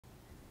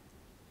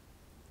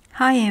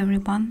Hi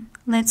everyone,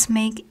 let's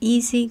make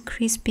easy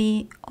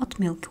crispy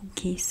oatmeal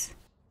cookies.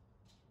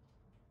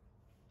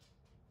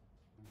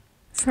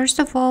 First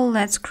of all,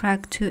 let's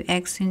crack 2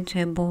 eggs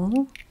into a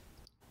bowl.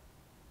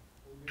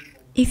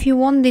 If you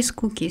want these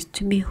cookies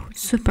to be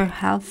super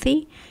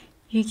healthy,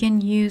 you can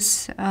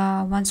use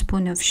 1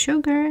 spoon of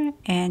sugar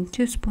and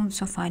 2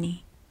 spoons of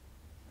honey.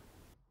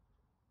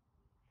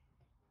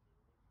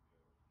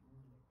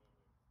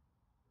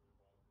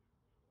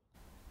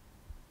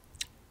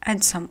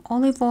 Add some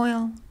olive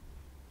oil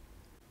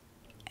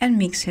and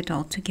mix it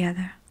all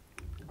together.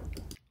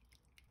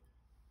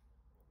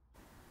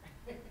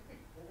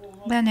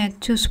 Then add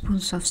 2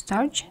 spoons of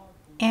starch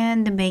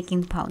and the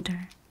baking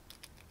powder.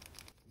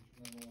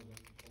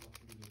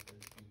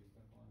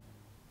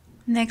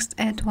 Next,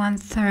 add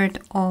 1/3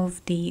 of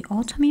the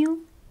oatmeal.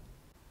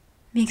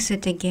 Mix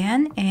it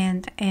again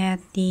and add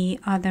the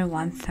other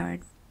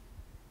 1/3.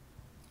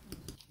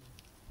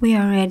 We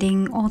are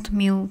adding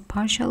oatmeal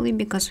partially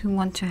because we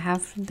want to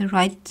have the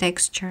right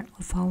texture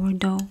of our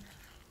dough.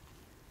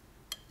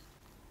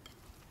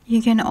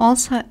 You can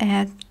also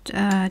add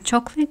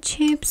chocolate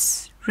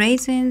chips,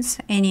 raisins,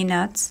 any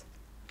nuts.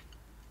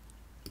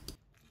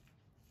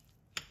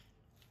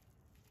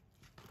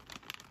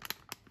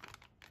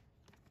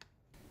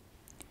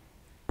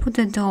 Put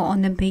the dough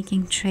on the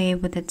baking tray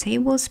with a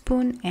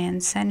tablespoon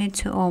and send it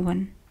to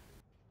oven.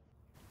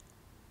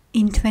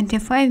 In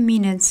 25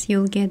 minutes,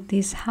 you'll get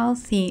these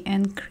healthy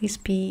and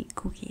crispy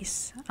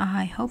cookies.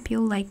 I hope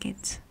you'll like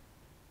it.